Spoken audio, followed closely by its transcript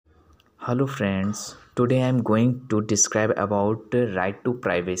Hello friends, today I am going to describe about right to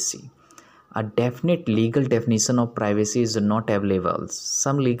privacy. A definite legal definition of privacy is not available.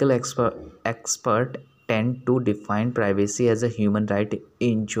 Some legal expert tend to define privacy as a human right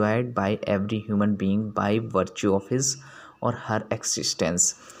enjoyed by every human being by virtue of his or her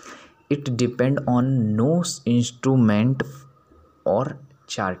existence. It depends on no instrument or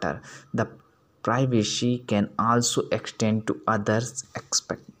charter. The privacy can also extend to others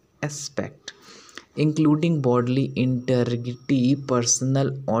aspect including bodily integrity,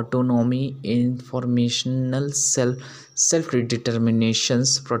 personal autonomy, informational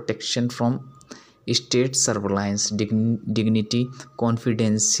self-determinations, protection from state surveillance, dignity,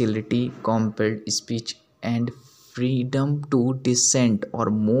 confidentiality, compelled speech, and freedom to dissent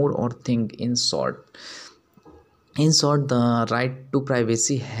or more or think. In short, the right to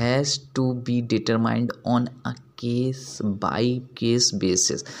privacy has to be determined on a case by case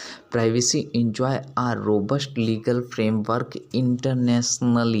basis. Privacy enjoy a robust legal framework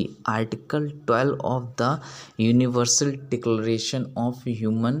internationally. Article 12 of the Universal Declaration of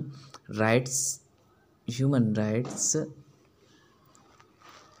Human Rights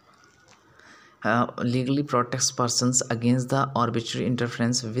legally protects persons against the arbitrary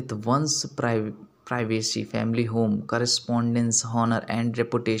interference with one's privacy, family, home, correspondence, honor, and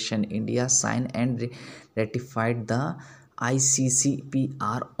reputation. India signed and ratified the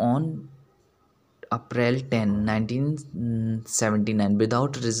ICCPR on April 10, 1979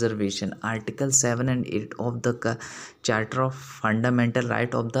 without reservation. Article 7 and 8 of the Charter of Fundamental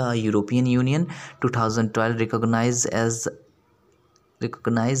Rights of the European Union 2012 recognize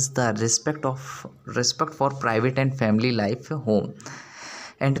the respect for private and family life, home,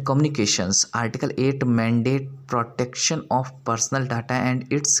 and communications. Article 8 mandate protection of personal data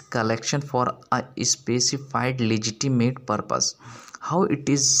and its collection for a specified legitimate purpose. How it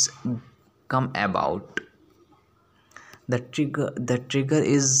is come about? The trigger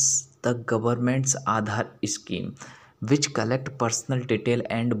is the government's Aadhaar scheme, which collect personal detail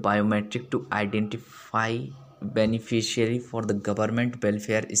and biometric to identify beneficiary for the government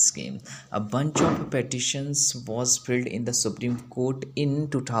welfare scheme. A bunch of petitions was filed in the Supreme Court in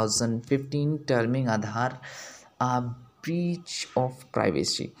 2015 terming Aadhaar a breach of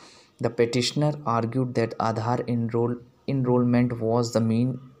privacy. The petitioner argued that Aadhaar enrollment was the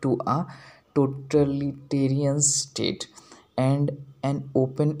mean to a totalitarian state and an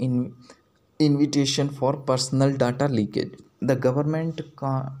open invitation for personal data leakage. The government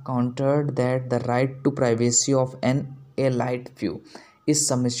countered that the right to privacy of an elite few is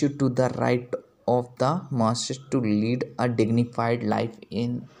submissive to the right of the masses to lead a dignified life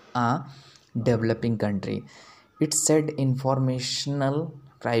in a developing country. It said informational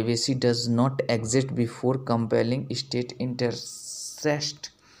privacy does not exist before compelling state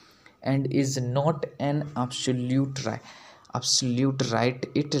interest and is not an absolute right.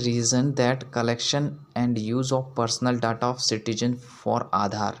 It reasoned that collection and use of personal data of citizens for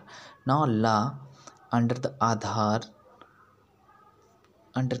Aadhaar. Now law under the Aadhaar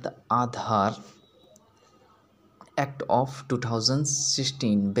Act of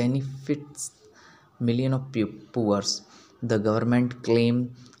 2016 benefits millions of poor. The government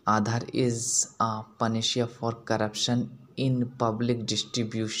claimed Aadhaar is a panacea for corruption in public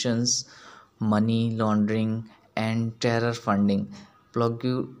distributions, money laundering, and terror funding, plagued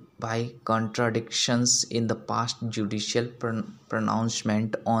by contradictions in the past judicial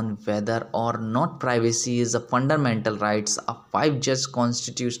pronouncement on whether or not privacy is a fundamental right. A 5-judge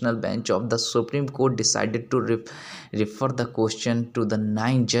constitutional bench of the Supreme Court decided to refer the question to the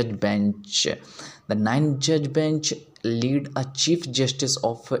 9-judge bench. The 9-judge bench, led a Chief Justice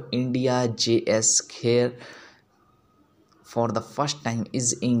of India J.S. Kher, for the first time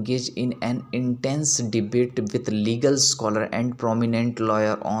is engaged in an intense debate with legal scholar and prominent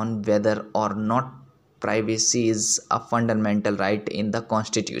lawyer on whether or not privacy is a fundamental right in the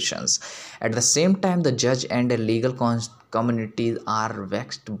constitutions. At the same time, the judge and the legal community are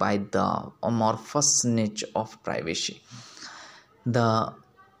vexed by the amorphous nature of privacy. The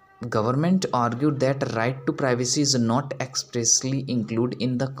government argued that right to privacy is not expressly included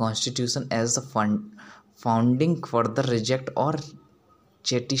in the constitution as the founding further reject or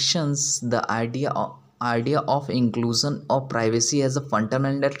jettisons the idea of inclusion of privacy as a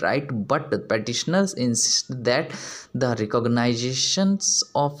fundamental right, but the petitioners insist that the recognitions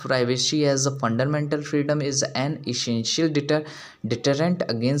of privacy as a fundamental freedom is an essential deterrent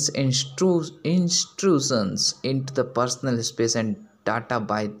against intrusions into the personal space and data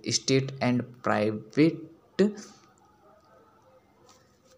by state and private